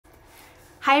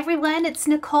Hi everyone, it's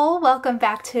Nicole. Welcome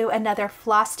back to another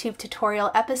Flosstube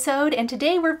tutorial episode, and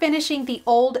today we're finishing the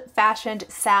old-fashioned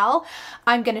SAL.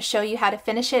 I'm going to show you how to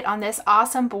finish it on this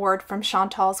awesome board from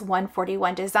Chantal's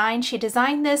 141 design. She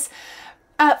designed this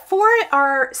for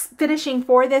our finishing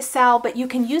for this SAL, but you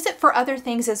can use it for other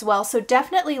things as well, so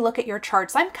definitely look at your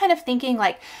charts. I'm kind of thinking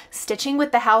like stitching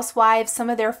with the housewives, some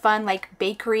of their fun like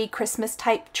bakery Christmas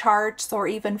type charts, or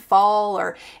even fall,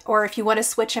 or if you want to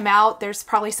switch them out, there's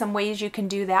probably some ways you can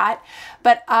do that.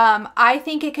 But I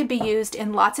think it could be used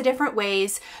in lots of different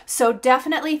ways, so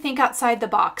definitely think outside the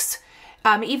box.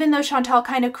 Even though Chantal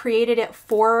kind of created it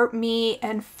for me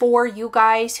and for you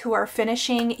guys who are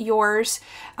finishing yours,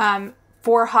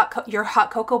 for your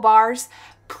hot cocoa bars,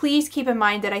 please keep in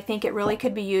mind that I think it really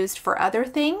could be used for other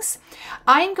things.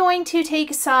 I'm going to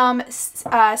take some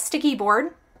sticky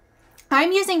board.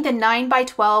 I'm using the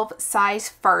 9x12 size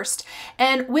first,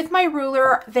 and with my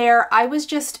ruler there, I was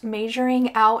just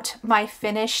measuring out my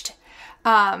finished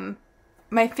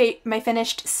my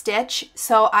finished stitch,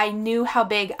 so I knew how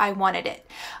big I wanted it.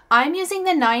 I'm using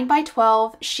the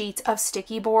 9x12 sheets of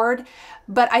sticky board,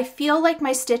 but I feel like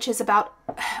my stitch is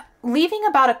leaving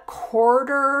about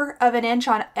 1/4 of an inch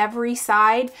on every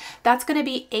side. That's going to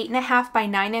be 8.5 by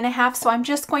 9.5, so I'm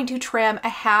just going to trim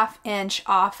 1/2 inch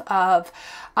off of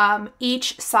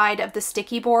each side of the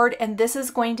sticky board, and this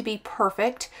is going to be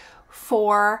perfect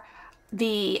for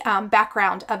the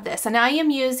background of this. And I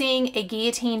am using a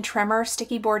guillotine trimmer.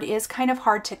 Sticky board is kind of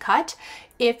hard to cut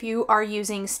if you are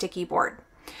using sticky board.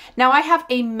 Now I have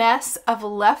a mess of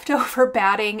leftover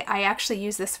batting. I actually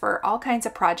use this for all kinds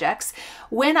of projects.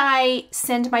 When I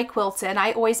send my quilts in,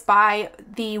 I always buy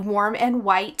the warm and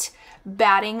white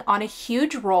batting on a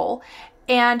huge roll.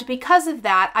 And because of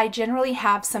that, I generally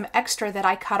have some extra that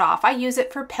I cut off. I use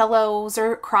it for pillows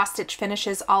or cross-stitch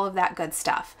finishes, all of that good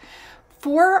stuff.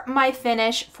 For my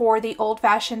finish for the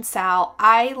old-fashioned SAL,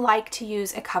 I like to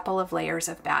use a couple of layers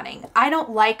of batting. I don't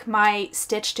like my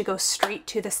stitch to go straight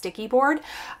to the sticky board.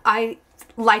 I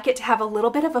like it to have a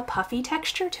little bit of a puffy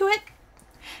texture to it.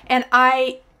 And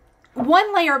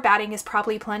one layer of batting is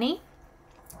probably plenty,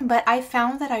 but I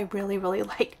found that I really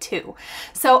like two.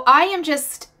 So I am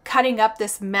just cutting up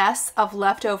this mess of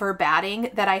leftover batting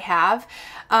that I have.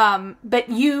 But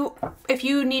if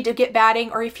you need to get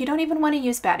batting, or if you don't even want to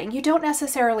use batting, you don't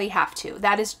necessarily have to.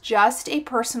 That is just a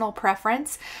personal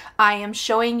preference. I am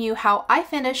showing you how I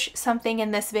finish something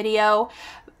in this video,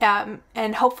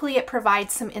 and hopefully it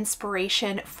provides some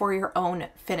inspiration for your own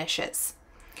finishes.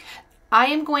 I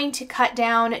am going to cut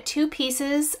down 2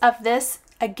 pieces of this,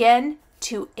 again,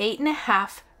 to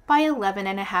 8.5 by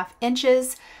 11.5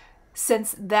 inches.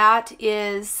 Since that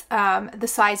is the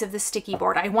size of the sticky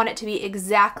board. I want it to be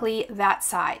exactly that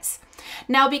size.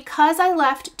 Now, because I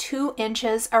left 2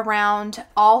 inches around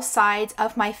all sides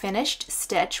of my finished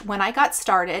stitch when I got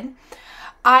started,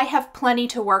 I have plenty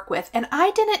to work with, and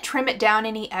I didn't trim it down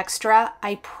any extra.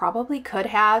 I probably could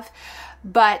have,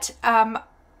 but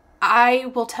I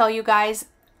will tell you guys,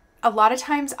 a lot of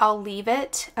times I'll leave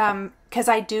it because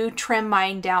I do trim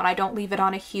mine down. I don't leave it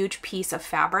on a huge piece of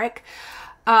fabric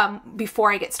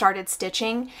before I get started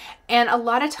stitching. And a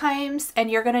lot of times, and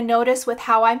you're going to notice with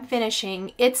how I'm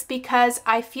finishing, it's because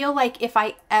I feel like if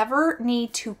I ever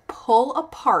need to pull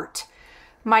apart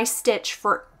my stitch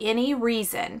for any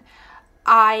reason,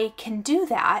 I can do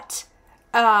that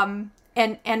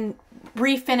and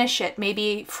refinish it,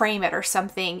 maybe frame it or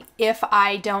something, if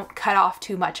I don't cut off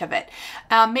too much of it.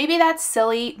 Maybe that's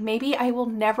silly. Maybe I will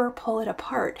never pull it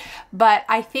apart, but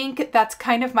I think that's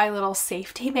kind of my little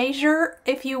safety measure,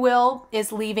 if you will,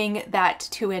 is leaving that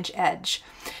 2-inch edge.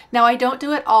 Now, I don't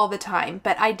do it all the time,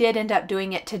 but I did end up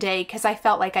doing it today because I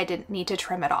felt like I didn't need to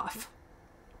trim it off.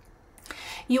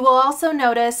 You will also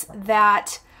notice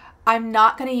that I'm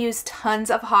not going to use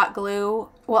tons of hot glue.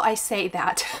 Well, I say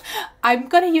that. I'm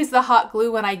going to use the hot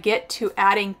glue when I get to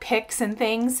adding picks and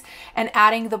things and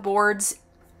adding the boards,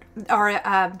 or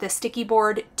the sticky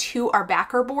board, to our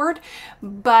backer board.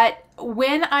 But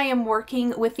when I am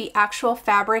working with the actual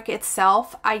fabric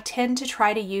itself, I tend to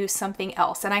try to use something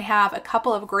else. And I have a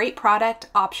couple of great product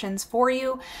options for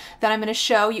you that I'm going to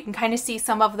show. You can kind of see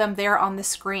some of them there on the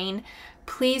screen.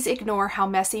 Please ignore how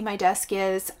messy my desk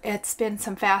is. It's been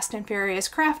some fast and furious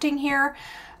crafting here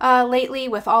lately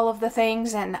with all of the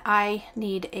things, and I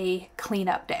need a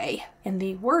cleanup day in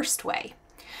the worst way.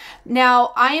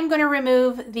 Now, I am going to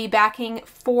remove the backing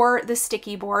for the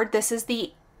sticky board. This is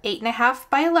the 8.5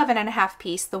 by 11.5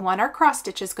 piece, the one our cross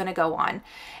stitch is going to go on.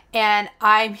 And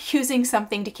I'm using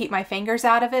something to keep my fingers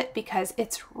out of it because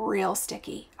it's real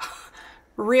sticky.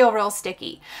 real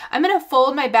sticky. I'm going to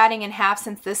fold my batting in half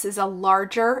since this is a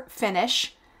larger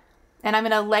finish. And I'm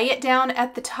going to lay it down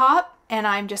at the top, and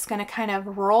I'm just going to kind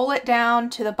of roll it down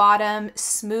to the bottom,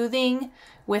 smoothing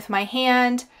with my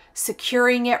hand,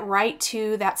 securing it right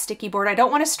to that sticky board. I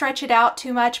don't want to stretch it out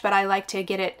too much, but I like to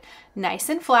get it nice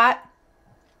and flat.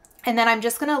 And then I'm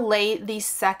just going to lay the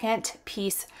second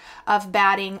piece of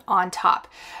batting on top.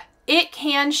 It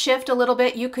can shift a little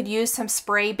bit. You could use some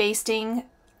spray basting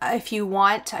if you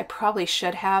want. I probably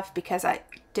should have, because I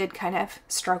did kind of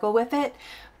struggle with it,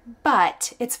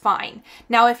 but it's fine.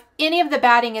 Now, if any of the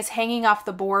batting is hanging off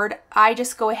the board, I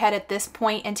just go ahead at this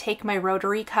point and take my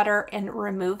rotary cutter and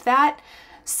remove that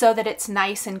so that it's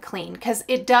nice and clean, because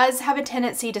it does have a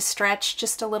tendency to stretch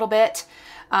just a little bit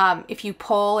if you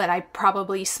pull, and I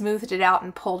probably smoothed it out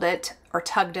and pulled it or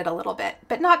tugged it a little bit,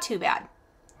 but not too bad.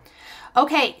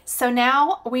 Okay, so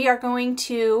now we are going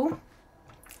to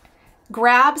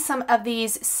grab some of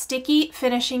these sticky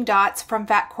finishing dots from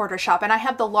Fat Quarter Shop, and I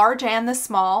have the large and the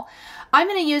small. I'm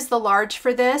going to use the large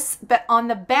for this, but on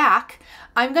the back,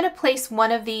 I'm going to place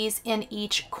one of these in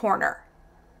each corner.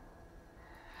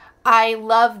 I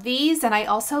love these, and I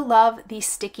also love the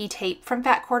sticky tape from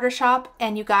Fat Quarter Shop.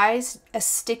 And you guys, as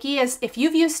sticky as, if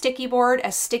you've used sticky board,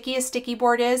 as sticky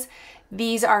board is,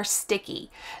 these are sticky.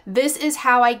 This is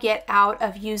how I get out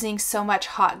of using so much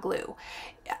hot glue.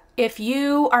 If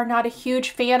you are not a huge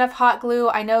fan of hot glue,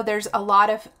 I know there's a lot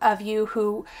of you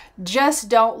who just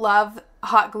don't love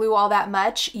hot glue all that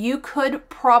much. You could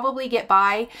probably get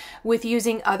by with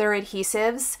using other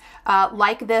adhesives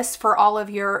like this for all of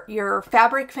your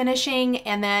fabric finishing,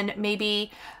 and then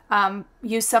maybe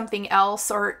use something else,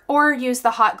 or use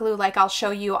the hot glue like I'll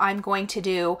show you I'm going to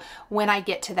do when I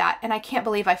get to that. And I can't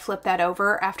believe I flipped that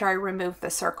over after I removed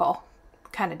the circle.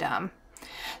 Kind of dumb.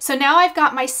 So now I've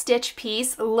got my stitch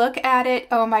piece. Look at it.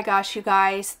 Oh my gosh, you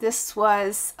guys, this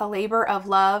was a labor of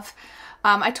love.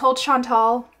 I told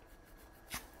Chantal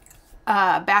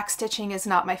back stitching is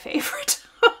not my favorite.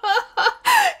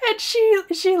 And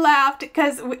she laughed,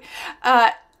 because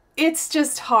it's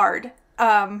just hard.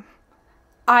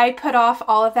 I put off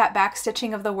all of that back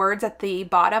stitching of the words at the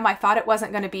bottom. I thought it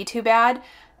wasn't going to be too bad.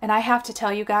 And I have to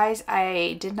tell you guys,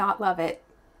 I did not love it.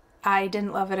 I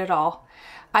didn't love it at all.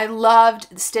 I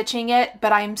loved stitching it,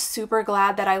 but I'm super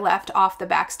glad that I left off the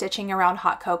back stitching around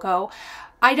hot cocoa.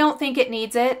 I don't think it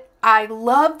needs it. I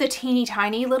love the teeny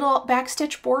tiny little back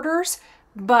stitch borders,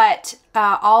 but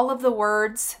all of the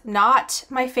words, not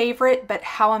my favorite, but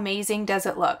how amazing does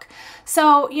it look?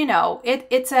 So, you know,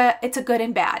 it's a good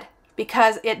and bad,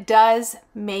 because it does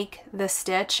make the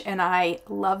stitch, and I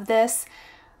love this.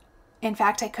 In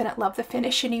fact, I couldn't love the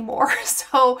finish anymore.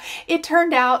 So it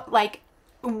turned out like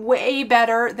way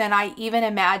better than I even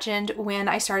imagined when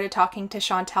I started talking to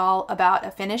Chantal about a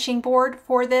finishing board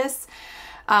for this.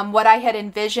 What I had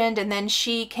envisioned, and then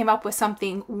she came up with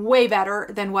something way better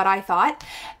than what I thought,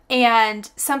 and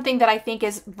something that I think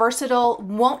is versatile,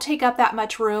 won't take up that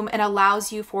much room, and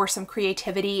allows you for some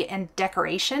creativity and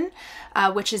decoration,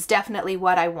 which is definitely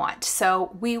what I want.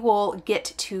 So we will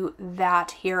get to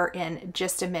that here in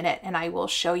just a minute, and I will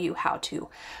show you how to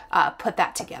put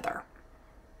that together.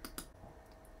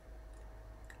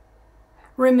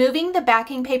 Removing the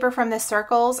backing paper from the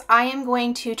circles, I am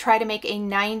going to try to make a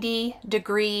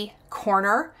 90-degree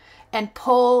corner and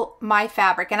pull my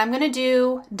fabric. And I'm going to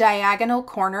do diagonal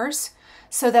corners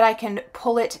so that I can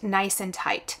pull it nice and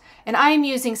tight. And I am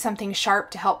using something sharp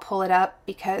to help pull it up,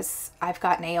 because I've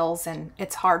got nails and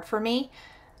it's hard for me.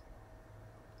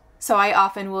 So I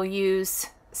often will use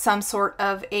some sort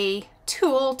of a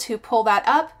tool to pull that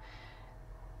up.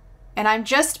 And I'm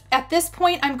just, at this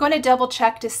point, I'm going to double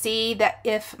check to see that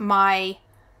if my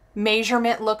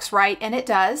measurement looks right, and it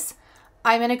does.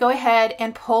 I'm going to go ahead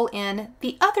and pull in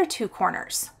the other two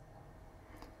corners.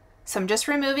 So I'm just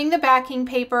removing the backing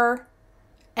paper,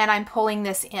 and I'm pulling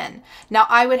this in. Now,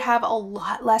 I would have a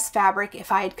lot less fabric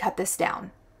if I had cut this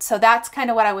down. So that's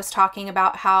kind of what I was talking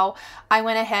about, how I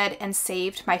went ahead and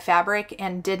saved my fabric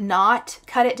and did not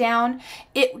cut it down.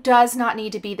 It does not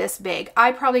need to be this big.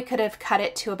 I probably could have cut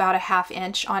it to about a ½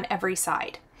 inch on every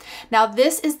side. Now,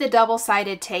 this is the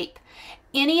double-sided tape.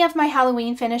 Any of my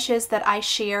Halloween finishes that I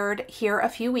shared here a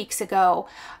few weeks ago,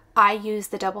 I use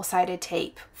the double-sided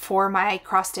tape for my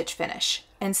cross-stitch finish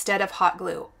instead of hot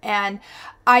glue. And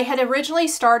I had originally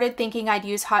started thinking I'd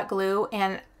use hot glue,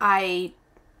 and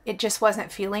it just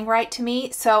wasn't feeling right to me.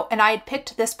 So, and I had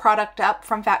picked this product up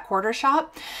from Fat Quarter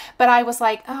Shop, but I was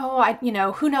like, oh, you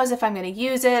know, who knows if I'm going to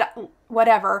use it,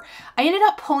 whatever. I ended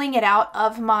up pulling it out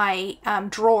of my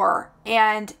drawer,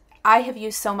 and I have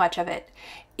used so much of it.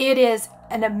 It is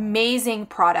an amazing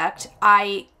product.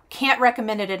 I can't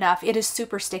recommend it enough. It is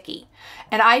super sticky,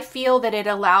 and I feel that it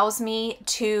allows me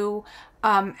to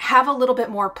have a little bit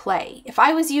more play. If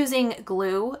I was using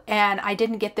glue and I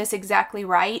didn't get this exactly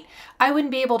right, I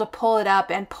wouldn't be able to pull it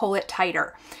up and pull it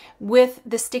tighter. With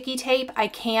the sticky tape, I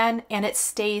can, and it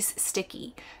stays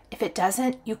sticky. If it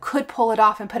doesn't, you could pull it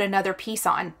off and put another piece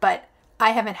on, but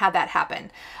I haven't had that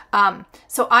happen.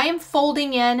 So I am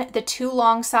folding in the 2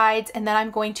 long sides, and then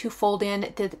I'm going to fold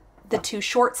in the 2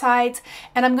 short sides,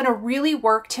 and I'm going to really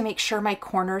work to make sure my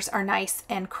corners are nice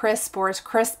and crisp, or as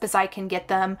crisp as I can get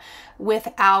them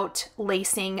without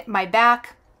lacing my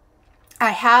back.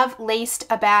 I have laced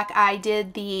a back. I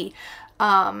did the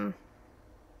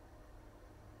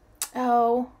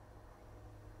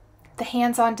the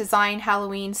hands-on design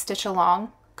Halloween stitch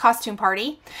along costume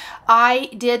party. I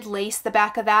did lace the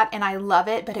back of that and I love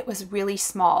it, but it was really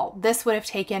small. This would have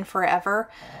taken forever.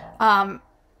 And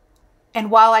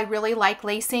while I really like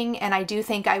lacing, and I do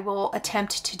think I will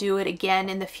attempt to do it again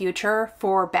in the future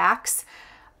for backs,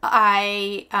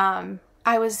 I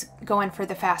was going for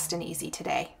the fast and easy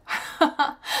today.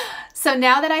 So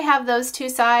now that I have those 2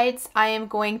 sides, I am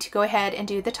going to go ahead and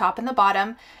do the top and the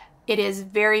bottom. It is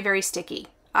very, very sticky.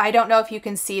 I don't know if you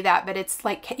can see that, but it's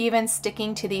like even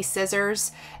sticking to these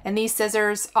scissors, and these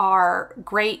scissors are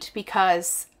great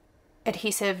because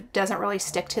adhesive doesn't really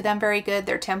stick to them very good.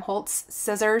 They're Tim Holtz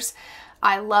scissors.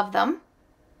 I love them.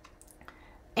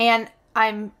 And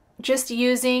I'm just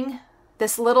using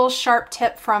this little sharp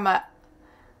tip from a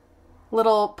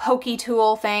little pokey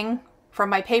tool thing from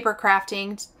my paper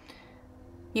crafting.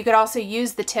 You could also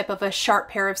use the tip of a sharp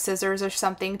pair of scissors or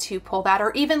something to pull that,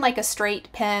 or even like a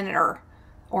straight pen or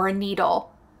a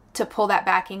needle to pull that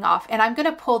backing off. And I'm going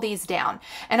to pull these down,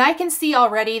 and I can see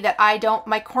already that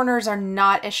my corners are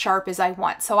not as sharp as I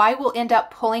want. So I will end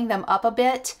up pulling them up a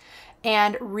bit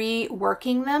and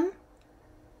reworking them.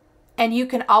 And you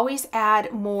can always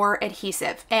add more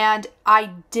adhesive, and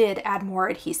I did add more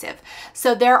adhesive.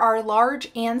 So there are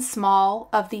large and small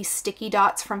of these sticky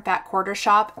dots from Fat Quarter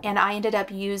Shop, and I ended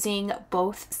up using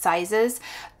both sizes.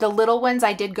 The little ones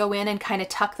I did go in and kind of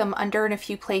tuck them under in a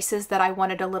few places that I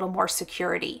wanted a little more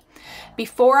security.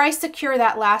 Before I secure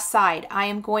that last side, I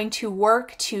am going to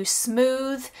work to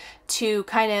smooth, to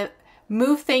kind of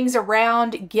move things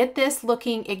around, get this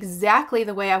looking exactly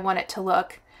the way I want it to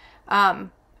look.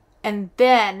 And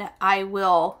then I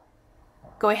will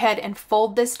go ahead and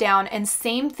fold this down, and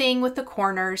same thing with the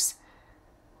corners.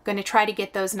 I'm going to try to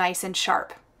get those nice and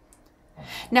sharp.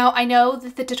 Now, I know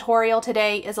that the tutorial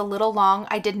today is a little long.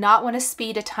 I did not want to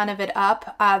speed a ton of it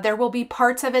up. There will be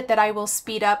parts of it that I will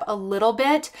speed up a little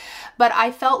bit, but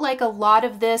I felt like a lot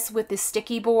of this with the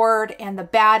sticky board and the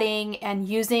batting and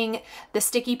using the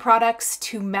sticky products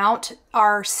to mount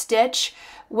our stitch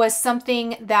was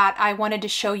something that I wanted to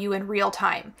show you in real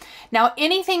time. Now,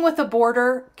 anything with a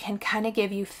border can kind of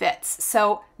give you fits.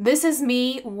 So this is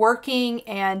me working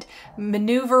and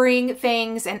maneuvering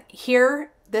things, and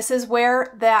here, this is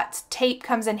where that tape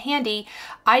comes in handy.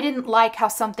 I didn't like how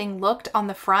something looked on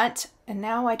the front, and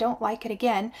now I don't like it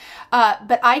again.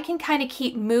 But I can kind of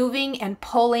keep moving and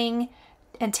pulling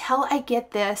until I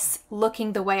get this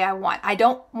looking the way I want. I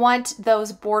don't want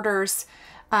those borders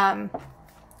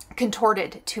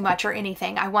contorted too much or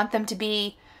anything. I want them to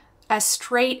be as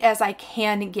straight as I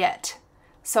can get.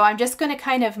 So I'm just going to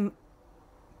kind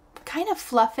of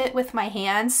fluff it with my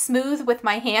hands, smooth with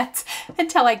my hands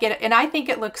until I get it. And I think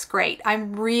it looks great.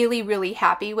 I'm really, really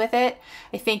happy with it.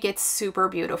 I think it's super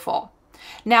beautiful.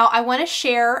 Now I want to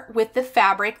share with the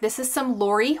fabric. This is some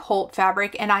Lori Holt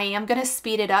fabric, and I am going to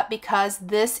speed it up because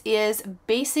this is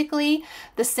basically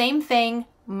the same thing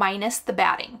minus the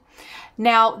batting.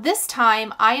 Now this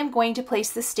time I am going to place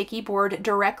the sticky board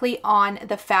directly on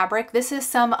the fabric. This is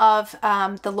some of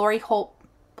the Lori Holt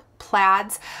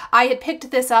plaids. I had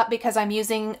picked this up because I'm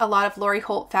using a lot of Lori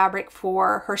Holt fabric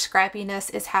for her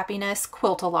Scrappiness is Happiness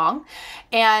quilt along,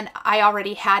 and I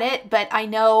already had it, but I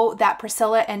know that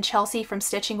Priscilla and Chelsea from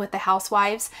Stitching with the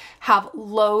Housewives have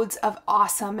loads of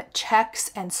awesome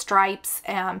checks and stripes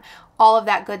and all of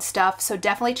that good stuff. So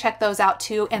definitely check those out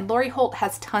too. And Lori Holt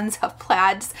has tons of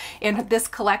plaids in this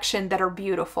collection that are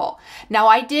beautiful. Now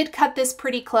I did cut this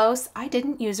pretty close. I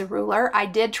didn't use a ruler. I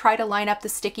did try to line up the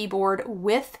sticky board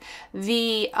with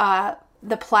the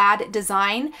plaid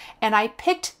design, and I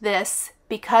picked this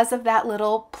because of that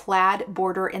little plaid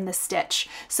border in the stitch.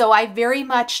 So I very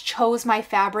much chose my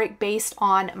fabric based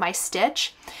on my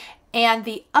stitch. And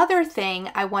the other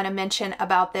thing I want to mention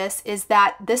about this is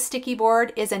that this sticky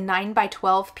board is a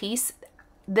 9x12 piece.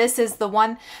 This is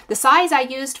the size I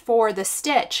used for the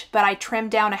stitch, but I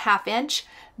trimmed down a 1/2 inch.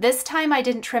 This time I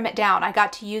didn't trim it down. I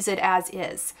got to use it as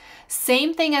is.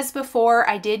 Same thing as before.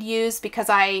 I did use, because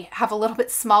I have a little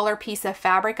bit smaller piece of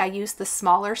fabric, I used the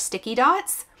smaller sticky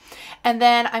dots. And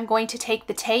then I'm going to take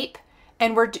the tape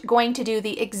and we're going to do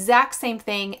the exact same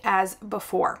thing as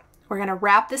before. We're going to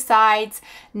wrap the sides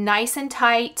nice and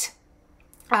tight.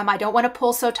 I don't want to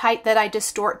pull so tight that I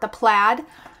distort the plaid,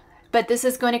 but this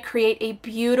is going to create a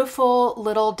beautiful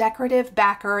little decorative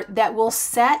backer that will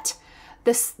set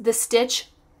the stitch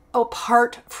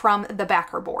apart from the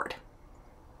backer board.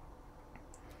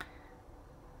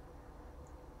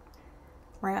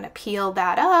 We're going to peel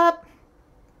that up.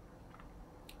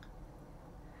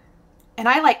 And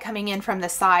I like coming in from the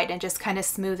side and just kind of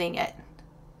smoothing it.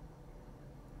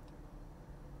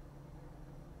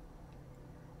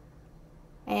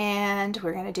 And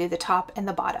we're going to do the top and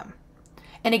the bottom.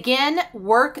 And again,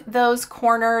 work those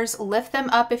corners, lift them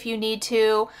up if you need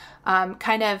to,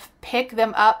 kind of pick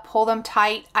them up, pull them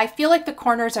tight. I feel like the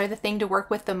corners are the thing to work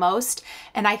with the most.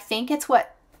 And I think it's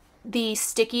what the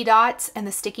sticky dots and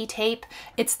the sticky tape,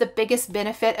 it's the biggest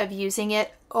benefit of using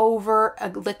it over a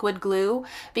liquid glue,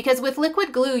 because with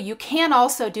liquid glue, you can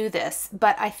also do this,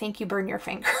 but I think you burn your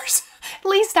fingers. At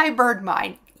least I burned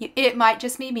mine. It might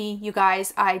just be me, you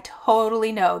guys. I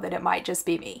totally know that it might just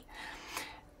be me.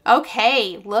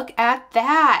 Okay, look at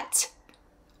that.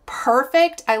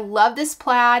 Perfect. I love this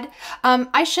plaid.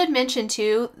 I should mention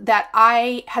too that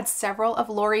I had several of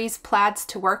Lori's plaids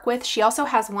to work with. She also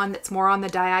has one that's more on the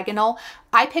diagonal.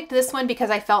 I picked this one because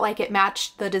I felt like it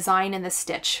matched the design and the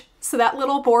stitch. So that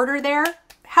little border there,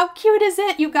 how cute is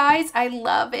it, you guys? I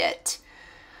love it.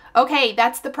 Okay,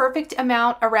 that's the perfect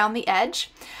amount around the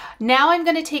edge. Now I'm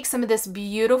going to take some of this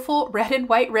beautiful red and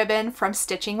white ribbon from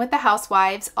Stitching with the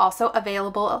Housewives, also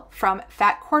available from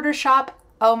Fat Quarter Shop.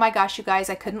 Oh my gosh, you guys,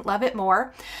 I couldn't love it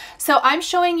more. So I'm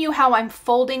showing you how I'm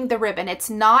folding the ribbon. It's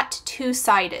not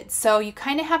two-sided, so you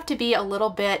kind of have to be a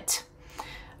little bit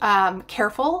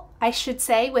careful, I should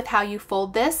say, with how you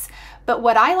fold this. But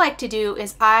what I like to do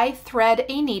is I thread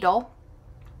a needle,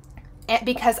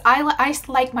 because I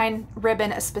like my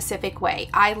ribbon a specific way.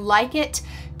 I like it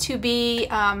to be,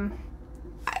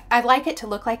 I like it to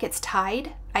look like it's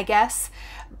tied, I guess,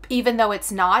 even though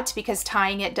it's not, because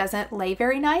tying it doesn't lay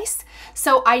very nice.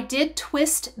 So I did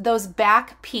twist those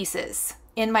back pieces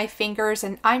in my fingers,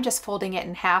 and I'm just folding it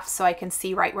in half so I can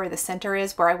see right where the center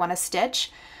is, where I want to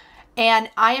stitch. And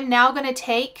I am now going to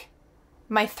take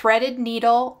my threaded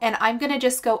needle and I'm going to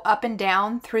just go up and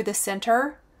down through the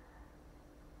center.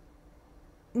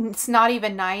 It's not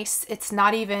even nice. It's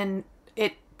not even,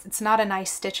 it's not a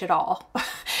nice stitch at all.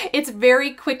 It's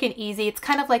very quick and easy. It's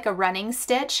kind of like a running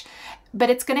stitch, but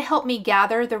it's going to help me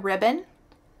gather the ribbon.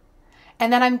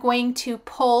 And then I'm going to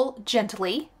pull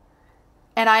gently,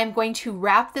 and I'm going to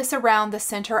wrap this around the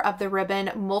center of the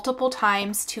ribbon multiple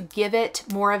times to give it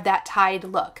more of that tied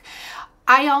look.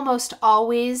 I almost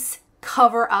always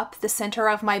cover up the center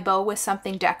of my bow with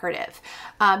something decorative.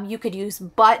 You could use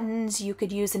buttons, you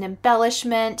could use an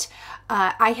embellishment.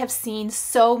 I have seen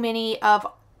so many of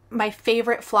my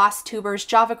favorite floss tubers.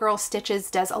 Java Girl Stitches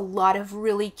does a lot of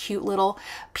really cute little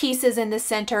pieces in the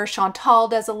center. Chantal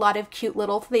does a lot of cute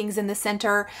little things in the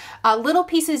center. Little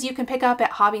pieces you can pick up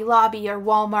at Hobby Lobby or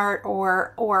Walmart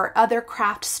or other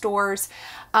craft stores.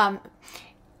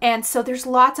 And so there's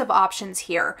lots of options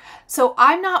here. So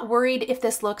I'm not worried if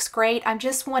this looks great. I'm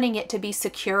just wanting it to be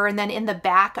secure. And then in the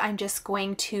back, I'm just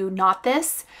going to knot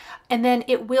this. And then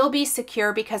it will be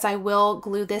secure because I will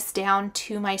glue this down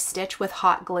to my stitch with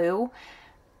hot glue.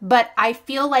 But I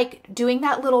feel like doing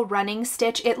that little running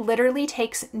stitch, it literally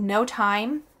takes no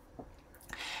time.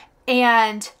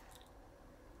 And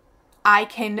I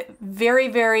can very,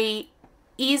 very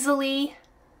easily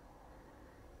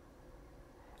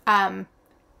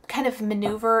kind of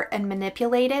maneuver and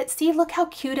manipulate it. See, look how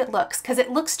cute it looks, because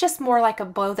it looks just more like a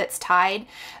bow that's tied,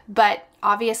 but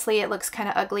obviously it looks kind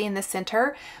of ugly in the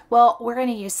center. Well, we're going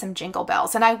to use some jingle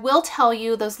bells, and I will tell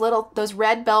you those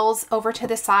red bells over to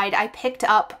the side I picked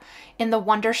up in the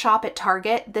Wonder Shop at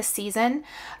Target this season.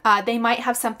 They might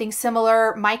have something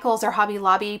similar. Michael's or Hobby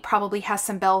Lobby probably has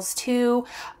some bells too.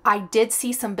 I did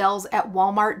see some bells at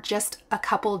Walmart just a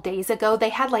couple days ago. They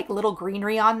had like little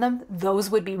greenery on them. Those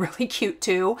would be really cute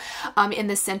too, in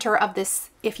the center of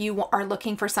this if you are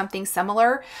looking for something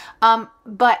similar.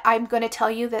 But I'm going to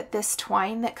tell you that this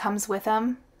twine that comes with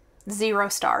them, 0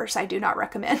 stars. I do not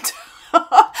recommend.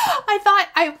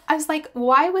 I was like,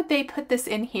 why would they put this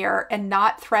in here and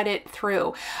not thread it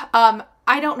through?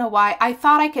 I don't know why. I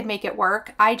thought I could make it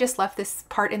work. I just left this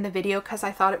part in the video because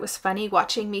I thought it was funny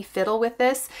watching me fiddle with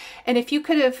this. And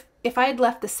if I had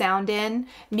left the sound in,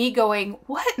 me going,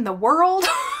 what in the world?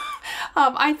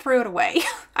 I threw it away.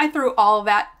 I threw all of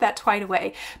that twine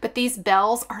away. But these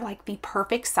bells are like the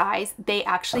perfect size. They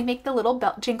actually make the little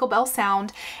jingle bell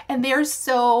sound, and they're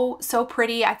so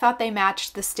pretty. I thought they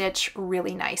matched the stitch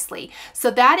really nicely.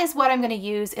 So that is what I'm going to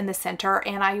use in the center,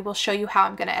 and I will show you how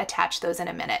I'm going to attach those in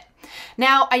a minute.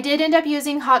 Now, I did end up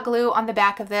using hot glue on the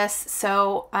back of this,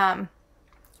 so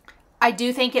I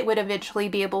do think it would eventually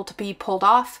be able to be pulled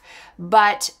off,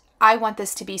 but I want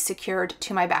this to be secured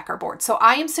to my backer board. So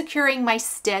I am securing my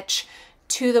stitch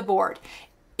to the board.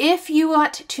 If you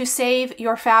want to save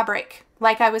your fabric,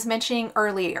 like I was mentioning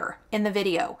earlier in the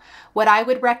video, what I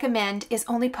would recommend is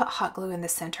only put hot glue in the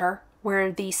center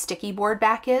where the sticky board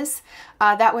back is.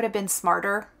 That would have been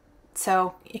smarter,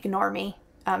 so ignore me.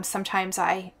 Sometimes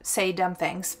I say dumb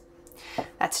things.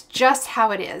 That's just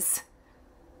how it is.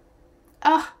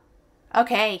 Oh,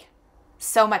 okay.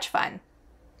 So much fun.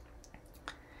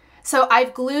 So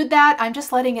I've glued that. I'm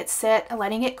just letting it sit,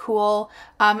 letting it cool.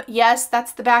 Yes,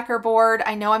 that's the backer board.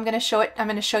 I know I'm going to show it. I'm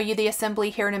going to show you the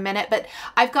assembly here in a minute, but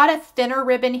I've got a thinner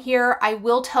ribbon here. I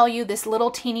will tell you this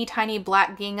little teeny tiny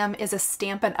black gingham is a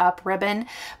Stampin' Up ribbon,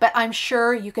 but I'm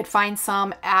sure you could find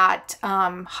some at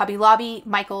Hobby Lobby,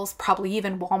 Michael's, probably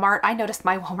even Walmart. I noticed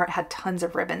my Walmart had tons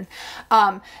of ribbon.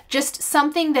 Just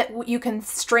something that you can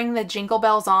string the jingle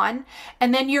bells on,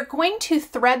 and then you're going to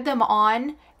thread them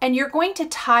on, and you're going to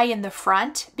tie in the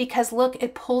front because look,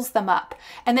 it pulls them up.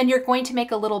 And then you're going to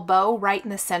make a little bow right in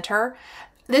the center.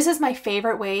 This is my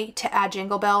favorite way to add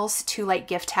jingle bells to like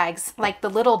gift tags, like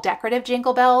the little decorative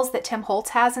jingle bells that Tim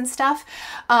Holtz has and stuff.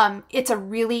 It's a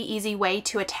really easy way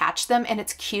to attach them, and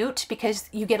it's cute because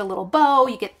you get a little bow,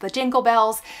 you get the jingle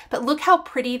bells, but look how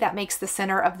pretty that makes the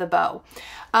center of the bow.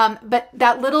 But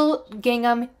that little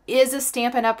gingham is a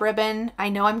Stampin' Up ribbon. I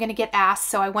know I'm going to get asked,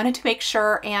 so I wanted to make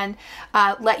sure and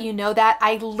let you know that.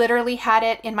 I literally had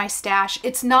it in my stash.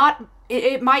 It's not,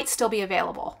 it might still be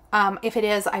available. If it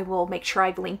is, I will make sure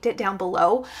I've linked it down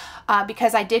below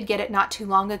because I did get it not too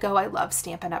long ago. I love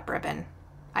Stampin' Up ribbon.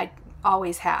 I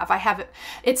always have. I have it.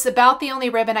 It's about the only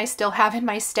ribbon I still have in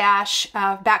my stash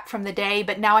back from the day,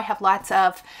 but now I have lots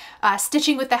of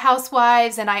Stitching with the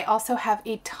Housewives, and I also have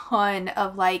a ton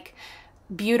of like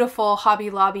beautiful Hobby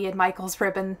Lobby and Michael's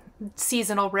ribbon,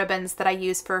 seasonal ribbons that I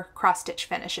use for cross stitch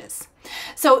finishes.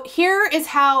 So here is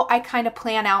how I kind of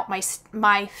plan out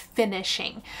my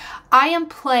finishing. I am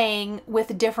playing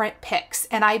with different picks,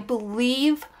 and I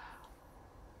believe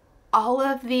all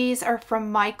of these are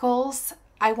from Michael's.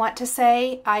 I want to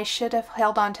say I should have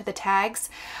held on to the tags.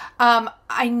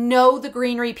 I know the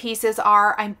greenery pieces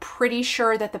are. I'm pretty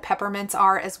sure that the peppermints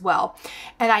are as well.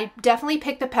 And I definitely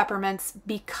picked the peppermints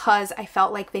because I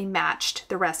felt like they matched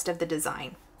the rest of the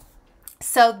design.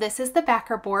 So this is the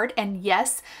backer board, and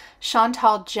yes,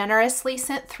 Chantal generously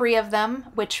sent 3 of them,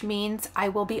 which means I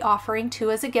will be offering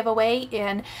 2 as a giveaway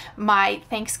in my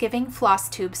Thanksgiving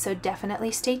Flosstube, so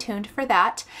definitely stay tuned for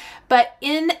that. But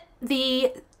in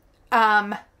the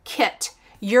kit,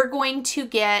 you're going to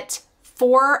get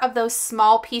 4 of those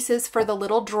small pieces for the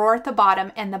little drawer at the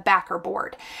bottom and the backer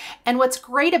board. And what's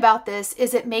great about this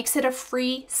is it makes it a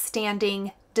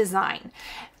freestanding design.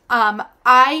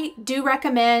 I do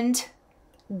recommend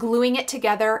gluing it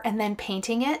together and then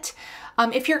painting it.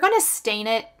 If you're going to stain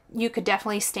it, you could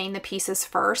definitely stain the pieces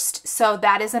first. So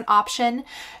that is an option.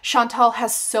 Chantal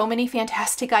has so many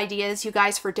fantastic ideas, you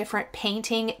guys, for different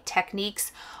painting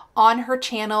techniques on her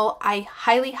channel. I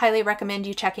highly, highly recommend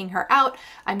you checking her out.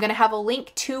 I'm going to have a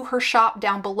link to her shop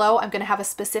down below. I'm going to have a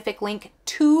specific link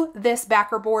to this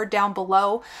backer board down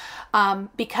below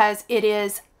because it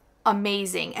is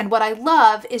amazing. And what I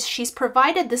love is she's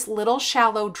provided this little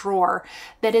shallow drawer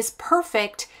that is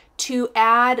perfect to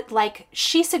add, like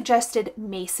she suggested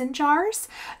mason jars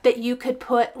that you could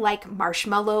put like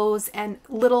marshmallows and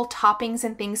little toppings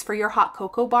and things for your hot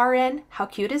cocoa bar in. How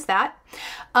cute is that?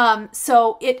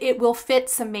 So it will fit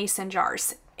some mason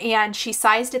jars, and she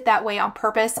sized it that way on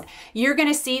purpose. You're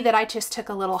going to see that I just took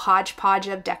a little hodgepodge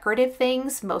of decorative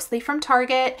things, mostly from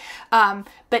Target,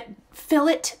 but fill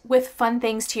it with fun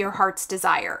things to your heart's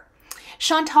desire.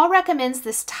 Chantal recommends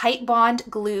this Tight Bond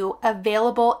glue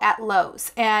available at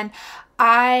Lowe's, and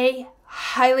I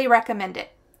highly recommend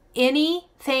it.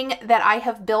 Anything that I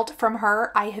have built from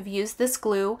her, I have used this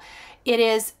glue. It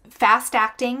is fast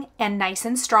acting and nice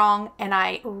and strong, and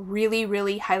I really,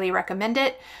 really highly recommend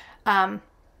it.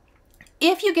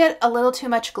 If you get a little too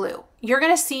much glue, you're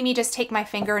going to see me just take my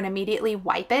finger and immediately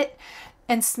wipe it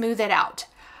and smooth it out.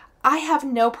 I have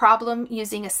no problem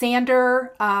using a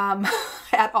sander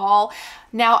at all.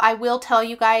 Now, I will tell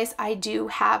you guys, I do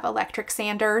have electric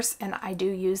sanders and I do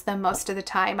use them most of the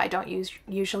time. I don't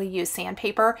usually use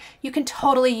sandpaper. You can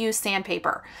totally use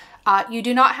sandpaper. You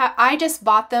do not have, I just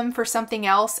bought them for something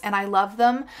else and I love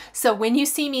them. So when you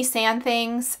see me sand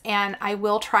things, and I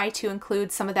will try to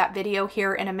include some of that video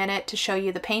here in a minute to show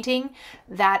you the painting,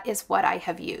 that is what I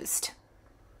have used.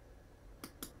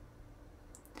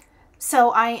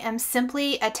 So I am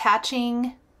simply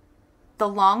attaching the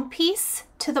long piece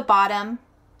to the bottom,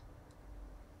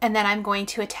 and then I'm going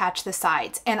to attach the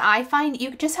sides. And I find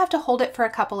you just have to hold it for a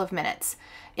couple of minutes.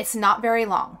 It's not very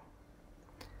long.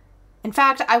 In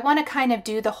fact, I want to kind of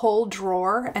do the whole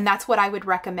drawer, and that's what I would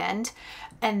recommend.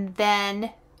 And then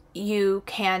you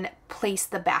can place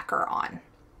the backer on.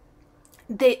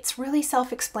 It's really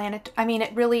self-explanatory. I mean,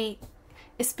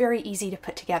 it's very easy to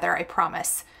put together, I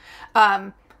promise.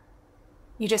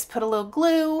 You just put a little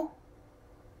glue.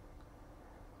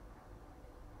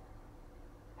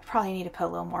 I probably need to put a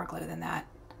little more glue than that.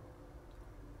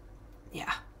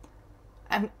 Yeah.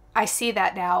 I see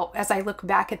that now as I look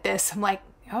back at this. I'm like,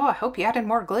 oh, I hope you added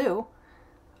more glue.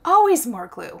 Always more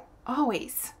glue.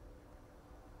 Always.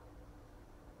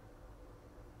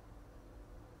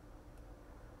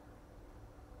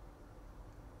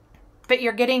 But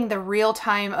you're getting the real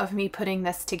time of me putting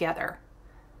this together.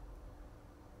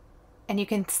 And you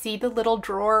can see the little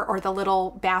drawer or the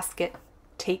little basket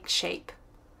take shape.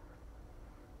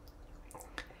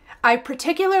 I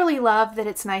particularly love that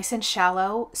it's nice and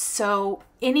shallow, so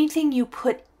anything you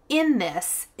put in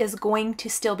this is going to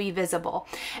still be visible.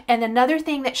 And another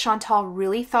thing that Chantal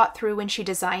really thought through when she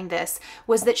designed this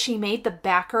was that she made the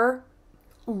backer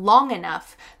long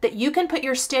enough that you can put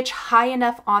your stitch high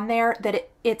enough on there that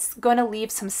it's going to leave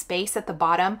some space at the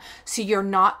bottom, so you're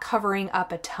not covering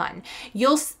up a ton.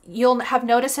 You'll have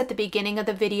noticed at the beginning of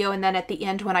the video and then at the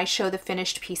end when I show the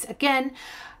finished piece again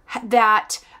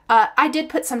that I did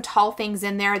put some tall things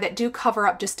in there that do cover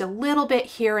up just a little bit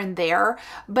here and there,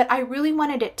 but I really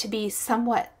wanted it to be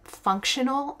somewhat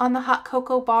functional on the hot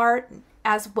cocoa bar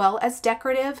as well as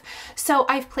decorative. So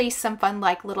I've placed some fun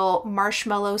like little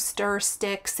marshmallow stir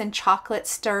sticks and chocolate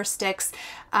stir sticks.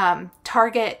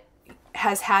 Target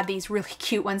has had these really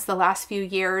cute ones the last few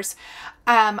years.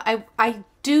 I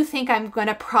do think I'm going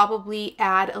to probably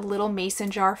add a little mason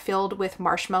jar filled with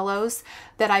marshmallows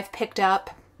that I've picked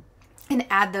up and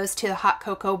add those to the hot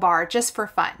cocoa bar just for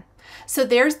fun. So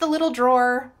there's the little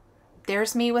drawer.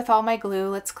 There's me with all my glue.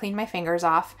 Let's clean my fingers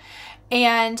off.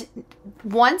 And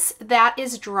once that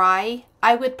is dry,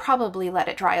 I would probably let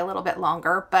it dry a little bit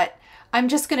longer, but I'm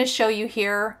just going to show you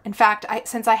here. In fact,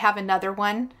 since I have another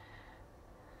one,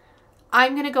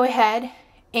 I'm going to go ahead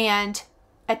and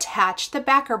attach the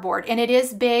backer board. And it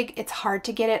is big. It's hard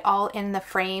to get it all in the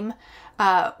frame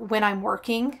when I'm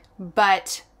working,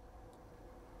 but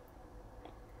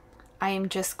I am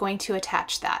just going to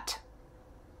attach that.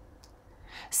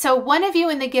 So one of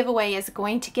you in the giveaway is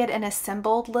going to get an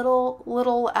assembled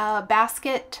little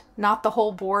basket, not the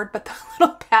whole board, but the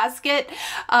little basket,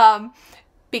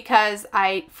 because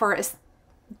for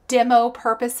demo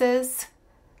purposes,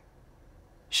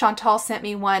 Chantal sent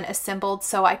me one assembled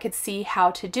so I could see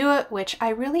how to do it, which I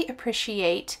really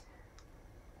appreciate.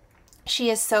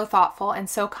 She is so thoughtful and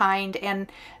so kind,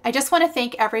 and I just want to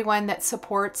thank everyone that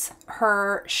supports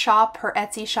her shop, her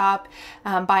Etsy shop,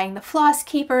 buying the floss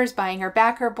keepers, buying her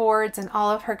backer boards and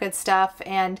all of her good stuff,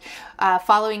 and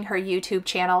following her YouTube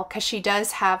channel, because she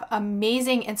does have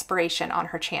amazing inspiration on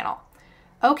her channel.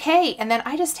 Okay, and then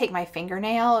I just take my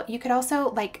fingernail. You could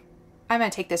also, like, I'm going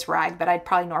to take this rag, but I'd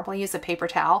probably normally use a paper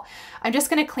towel. I'm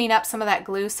just going to clean up some of that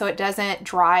glue so it doesn't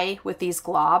dry with these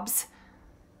globs.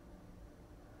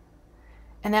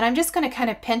 And then I'm just going to kind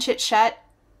of pinch it shut.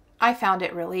 I found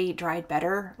it really dried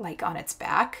better, like on its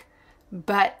back,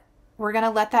 but we're going to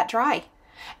let that dry.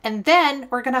 And then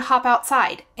we're going to hop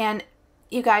outside. And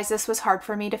you guys, this was hard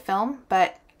for me to film,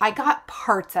 but I got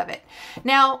parts of it.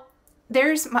 Now,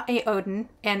 there's my Odin,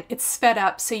 and it's sped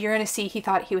up, so you're going to see he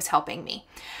thought he was helping me.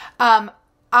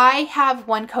 I have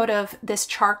one coat of this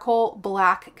charcoal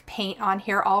black paint on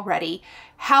here already.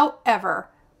 However,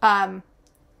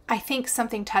 I think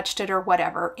something touched it or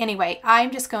whatever. Anyway,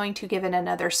 I'm just going to give it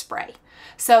another spray.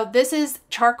 So this is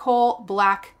charcoal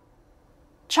black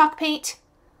chalk paint.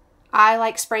 I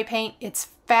like spray paint. It's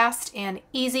fast and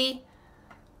easy.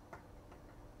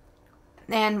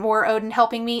 And more Odin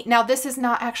helping me. Now this is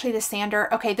not actually the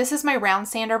sander. Okay, this is my round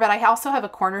sander, but I also have a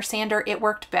corner sander. It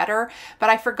worked better, but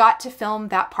I forgot to film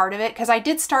that part of it because I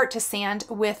did start to sand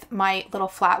with my little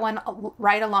flat one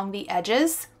right along the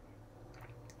edges.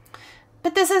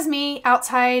 But this is me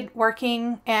outside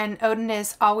working, and Odin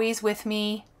is always with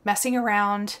me, messing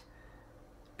around,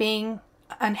 being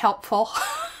unhelpful.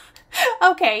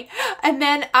 Okay, and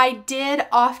then I did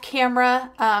off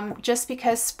camera, just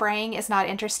because spraying is not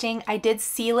interesting, I did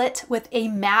seal it with a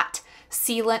matte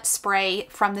sealant spray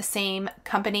from the same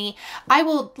company. I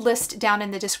will list down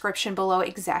in the description below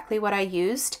exactly what I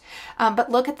used,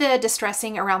 but look at the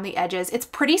distressing around the edges. It's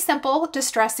pretty simple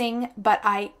distressing, but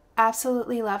I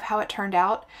absolutely love how it turned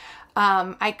out.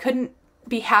 I couldn't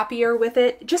be happier with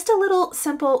it. Just a little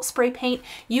simple spray paint.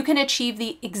 You can achieve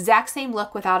the exact same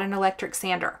look without an electric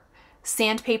sander.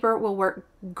 Sandpaper will work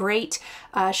great.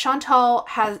 Chantal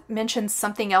has mentioned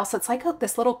something else. It's like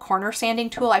this little corner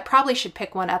sanding tool. I probably should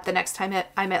pick one up the next time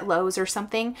I'm at Lowe's or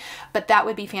something, but that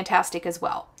would be fantastic as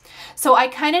well. So I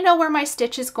kind of know where my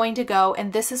stitch is going to go,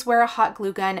 and this is where a hot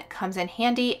glue gun comes in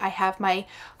handy. I have my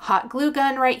hot glue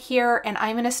gun right here, and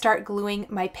I'm going to start gluing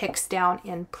my picks down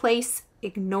in place.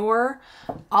 Ignore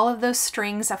all of those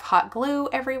strings of hot glue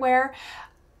everywhere.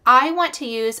 I want to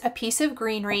use a piece of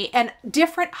greenery, and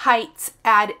different heights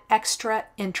add extra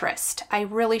interest. I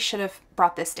really should have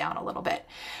brought this down a little bit.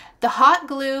 The hot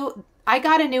glue, I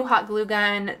got a new hot glue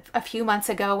gun a few months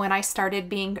ago when I started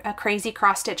being a crazy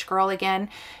cross stitch girl again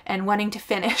and wanting to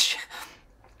finish.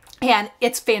 And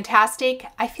it's fantastic.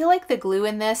 I feel like the glue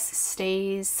in this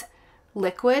stays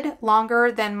liquid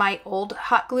longer than my old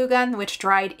hot glue gun, which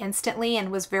dried instantly and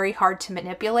was very hard to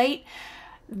manipulate.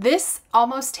 This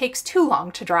almost takes too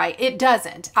long to dry. It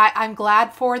doesn't. I'm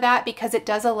glad for that because it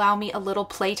does allow me a little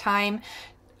playtime.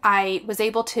 I was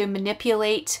able to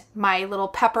manipulate my little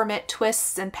peppermint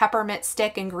twists and peppermint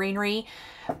stick and greenery,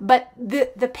 but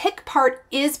the pick part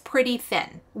is pretty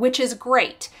thin, which is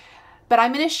great. But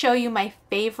I'm going to show you my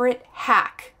favorite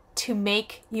hack to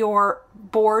make your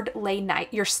board lay nice,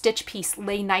 your stitch piece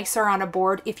lay nicer on a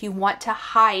board if you want to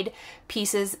hide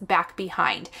pieces back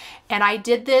behind. And I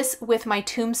did this with my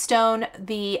Tombstone,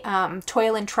 the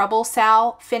Toil and Trouble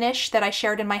SAL finish that I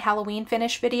shared in my Halloween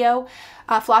finish video,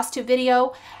 Flosstube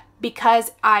video,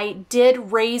 because I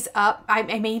did raise up,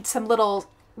 I made some little,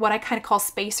 what I kind of call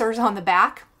spacers on the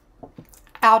back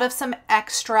out of some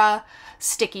extra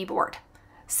sticky board.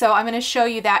 So I'm going to show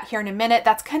you that here in a minute.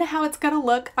 That's kind of how it's going to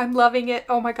look. I'm loving it.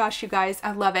 Oh my gosh, you guys,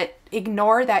 I love it.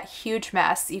 Ignore that huge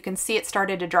mess. You can see it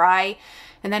started to dry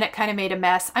and then it kind of made a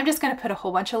mess. I'm just going to put a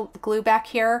whole bunch of glue back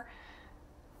here.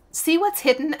 See what's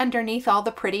hidden underneath all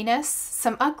the prettiness?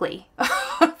 Some ugly,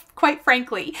 quite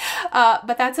frankly,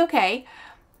 but that's okay.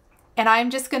 And I'm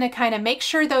just going to kind of make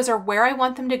sure those are where I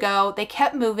want them to go. They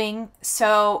kept moving,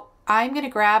 so I'm going to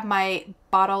grab my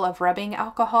bottle of rubbing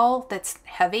alcohol that's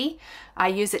heavy. I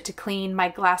use it to clean my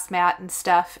glass mat and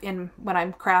stuff when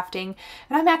I'm crafting.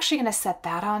 And I'm actually going to set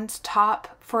that on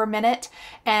top for a minute.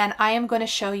 And I am going to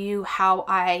show you how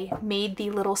I made the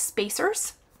little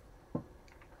spacers.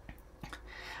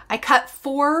 I cut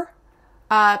 4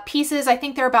 pieces. I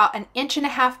think they're about 1.5 inches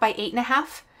by 8.5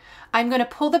 inches. I'm going to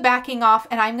pull the backing off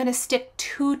and I'm going to stick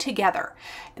 2 together.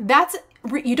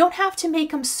 You don't have to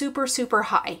make them super, super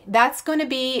high. That's going to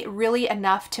be really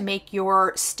enough to make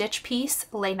your stitch piece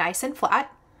lay nice and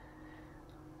flat.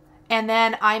 And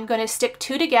then I'm going to stick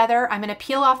 2 together. I'm going to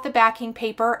peel off the backing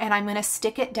paper and I'm going to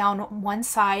stick it down one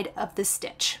side of the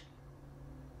stitch.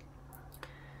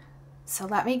 So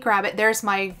let me grab it. There's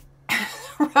my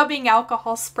rubbing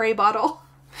alcohol spray bottle,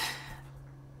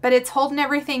 but it's holding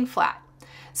everything flat.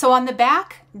 So on the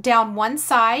back, down one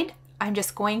side, I'm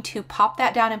just going to pop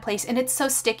that down in place, and it's so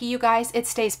sticky, you guys, it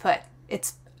stays put.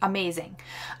 It's amazing.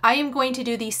 I am going to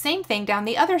do the same thing down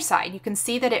the other side. You can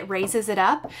see that it raises it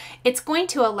up. It's going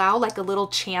to allow like a little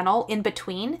channel in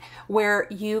between where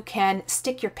you can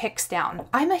stick your picks down.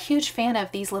 I'm a huge fan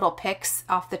of these little picks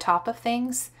off the top of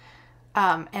things,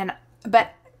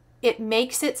 but it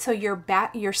makes it so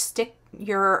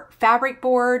your fabric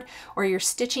board or your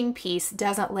stitching piece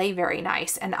doesn't lay very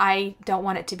nice, and I don't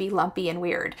want it to be lumpy and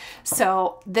weird.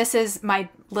 So this is my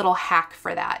little hack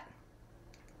for that.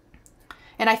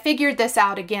 And I figured this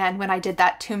out again when I did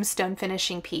that Tombstone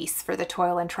finishing piece for the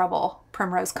Toil and Trouble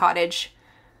Primrose Cottage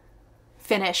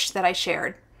finish that I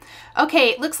shared. Okay,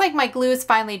 it looks like my glue is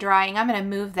finally drying. I'm going to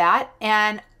move that,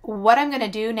 and what I'm going to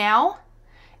do now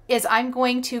is I'm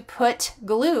going to put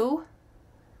glue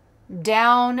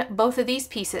down both of these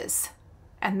pieces,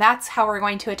 and that's how we're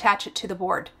going to attach it to the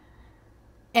board.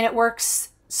 And it works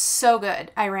so good.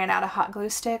 I ran out of hot glue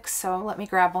sticks, so let me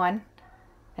grab one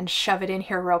and shove it in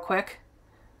here real quick.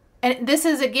 And this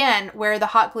is again where the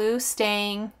hot glue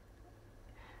staying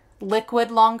liquid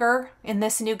longer in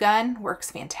this new gun works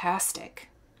fantastic.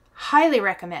 Highly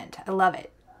recommend. I love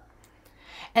it.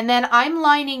 And then I'm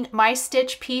lining my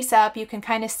stitch piece up. You can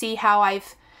kind of see how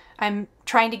I'm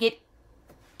trying to get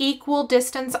equal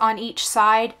distance on each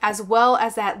side, as well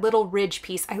as that little ridge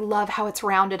piece. I love how it's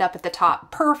rounded up at the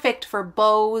top. Perfect for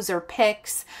bows or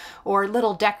picks or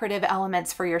little decorative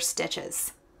elements for your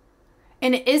stitches.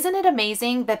 And isn't it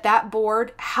amazing that that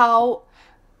board, how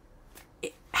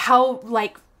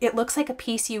like it looks like a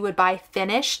piece you would buy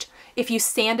finished. If you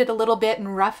sand it a little bit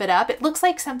and rough it up, it looks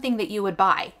like something that you would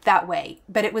buy that way,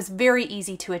 but it was very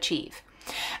easy to achieve.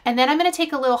 And then I'm going to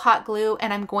take a little hot glue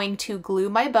and I'm going to glue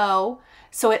my bow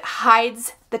so it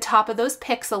hides the top of those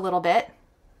picks a little bit.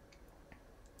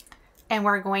 And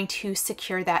we're going to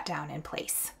secure that down in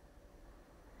place.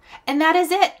 And that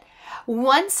is it.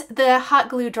 Once the hot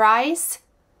glue dries,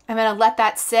 I'm going to let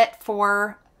that sit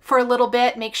for a little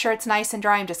bit, make sure it's nice and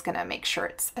dry. I'm just going to make sure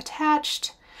it's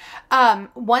attached.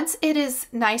 Once it is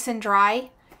nice and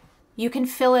dry, you can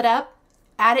fill it up,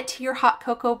 add it to your hot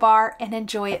cocoa bar, and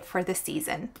enjoy it for the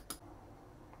season.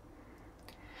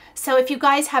 So if you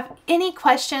guys have any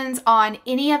questions on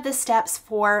any of the steps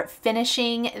for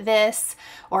finishing this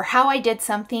or how I did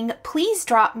something, please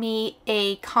drop me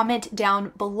a comment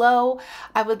down below.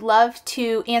 I would love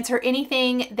to answer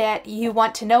anything that you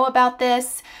want to know about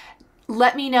this.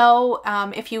 Let me know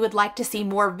if you would like to see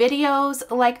more videos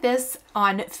like this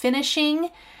on finishing.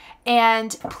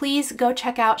 And please go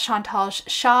check out Chantal's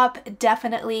shop.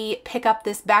 Definitely pick up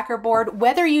this backer board,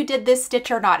 whether you did this stitch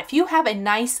or not. If you have a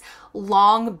nice,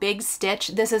 long, big stitch,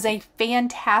 this is a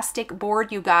fantastic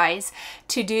board, you guys,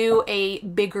 to do a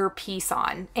bigger piece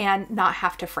on and not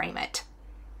have to frame it.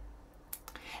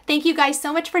 Thank you guys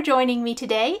so much for joining me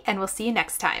today, and we'll see you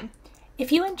next time.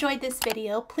 If you enjoyed this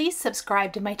video, please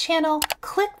subscribe to my channel,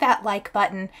 click that like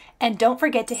button, and don't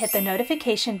forget to hit the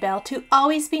notification bell to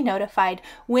always be notified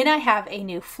when I have a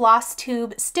new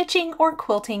Flosstube stitching or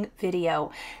quilting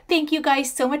video. Thank you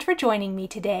guys so much for joining me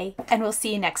today, and we'll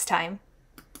see you next time.